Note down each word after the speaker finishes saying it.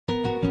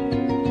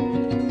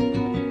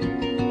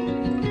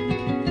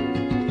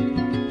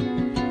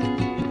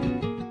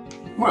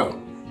Well,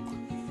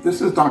 this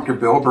is Dr.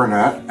 Bill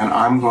Bernet, and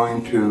I'm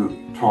going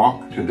to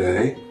talk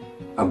today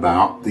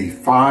about the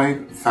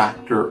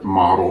 5-factor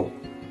model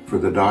for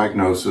the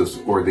diagnosis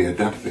or the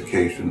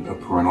identification of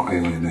parental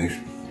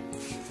alienation.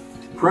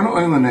 Parental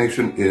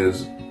alienation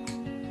is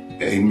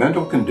a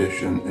mental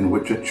condition in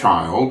which a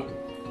child,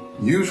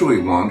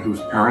 usually one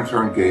whose parents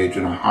are engaged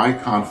in a high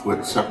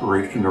conflict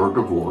separation or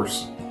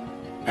divorce,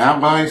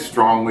 allies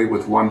strongly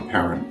with one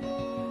parent,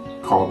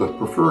 called the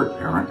preferred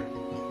parent,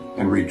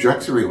 and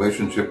rejects a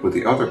relationship with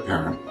the other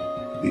parent,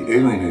 the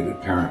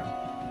alienated parent,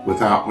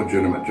 without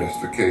legitimate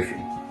justification.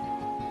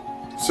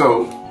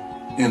 So,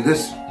 in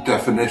this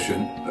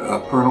definition,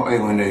 parental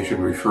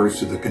alienation refers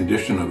to the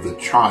condition of the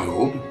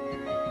child,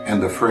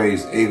 and the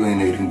phrase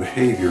alienating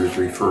behaviors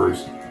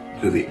refers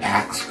to the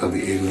acts of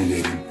the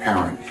alienating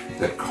parent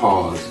that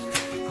cause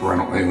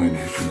parental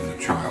alienation in the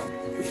child.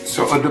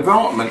 So a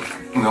development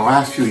in the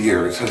last few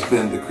years has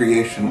been the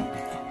creation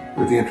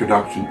or the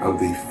introduction of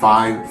the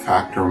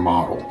 5-factor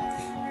model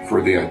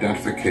for the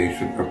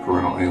identification of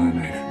parental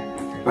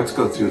alienation. Let's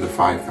go through the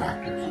 5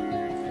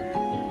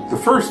 factors. The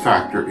first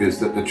factor is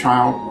that the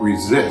child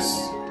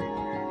resists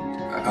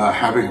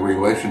having a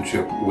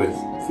relationship with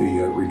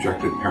the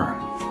rejected parent.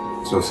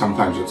 So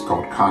sometimes it's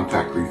called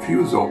contact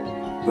refusal,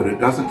 but it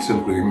doesn't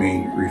simply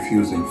mean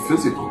refusing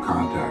physical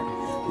contact.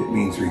 It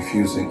means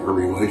refusing a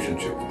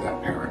relationship with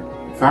that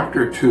parent.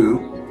 Factor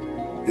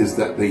 2 is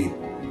that the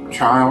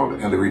child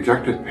and the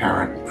rejected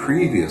parent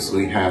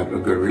previously had a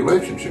good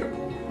relationship.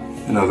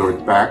 In other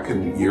words, back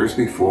in years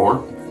before,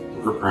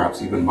 or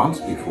perhaps even months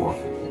before,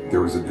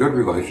 there was a good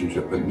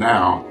relationship, but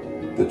now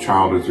the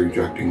child is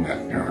rejecting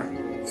that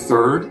parent.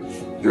 Third,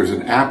 there's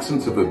an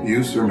absence of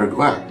abuse or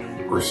neglect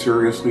or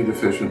seriously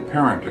deficient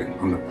parenting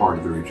on the part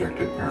of the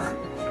rejected parent.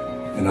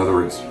 In other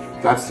words,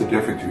 that's the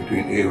difference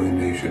between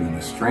alienation and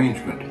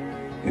estrangement.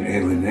 In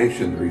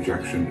alienation, the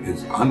rejection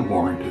is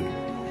unwarranted,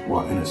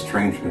 while in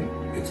estrangement,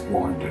 it's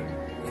warranted.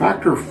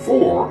 Factor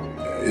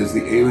 4 is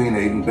the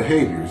alienating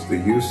behaviors, the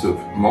use of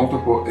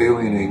multiple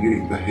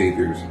alienating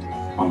behaviors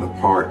on the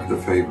part of the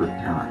favorite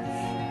parent.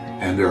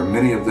 And there are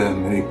many of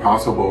them, many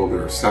possible.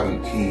 There are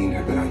 17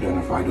 have been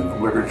identified in the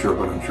literature,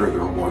 but I'm sure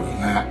there are more than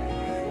that.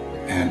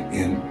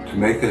 And to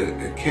make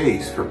a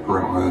case for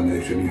parental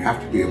alienation, you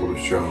have to be able to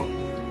show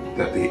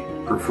that the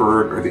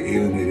preferred or the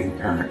alienating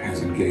parent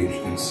has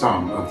engaged in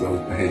some of those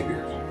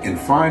behaviors. And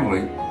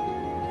finally,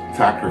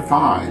 factor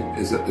 5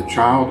 is that the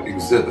child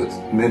exhibits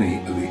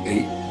many of the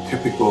 8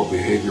 typical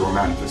behavioral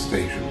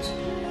manifestations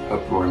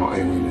of parental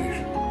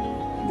alienation.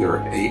 There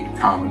are 8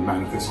 common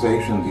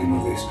manifestations.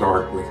 They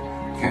start with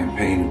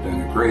campaign of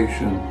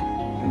denigration,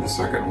 and the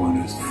second one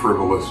is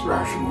frivolous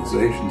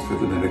rationalizations for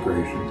the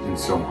denigration, and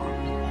so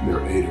on. There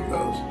are 8 of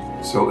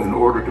those. So in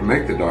order to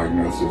make the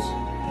diagnosis,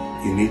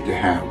 you need to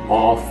have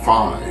all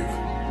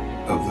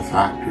 5 of the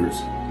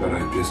factors that I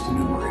just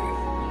enumerated.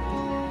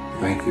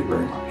 Thank you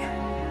very much.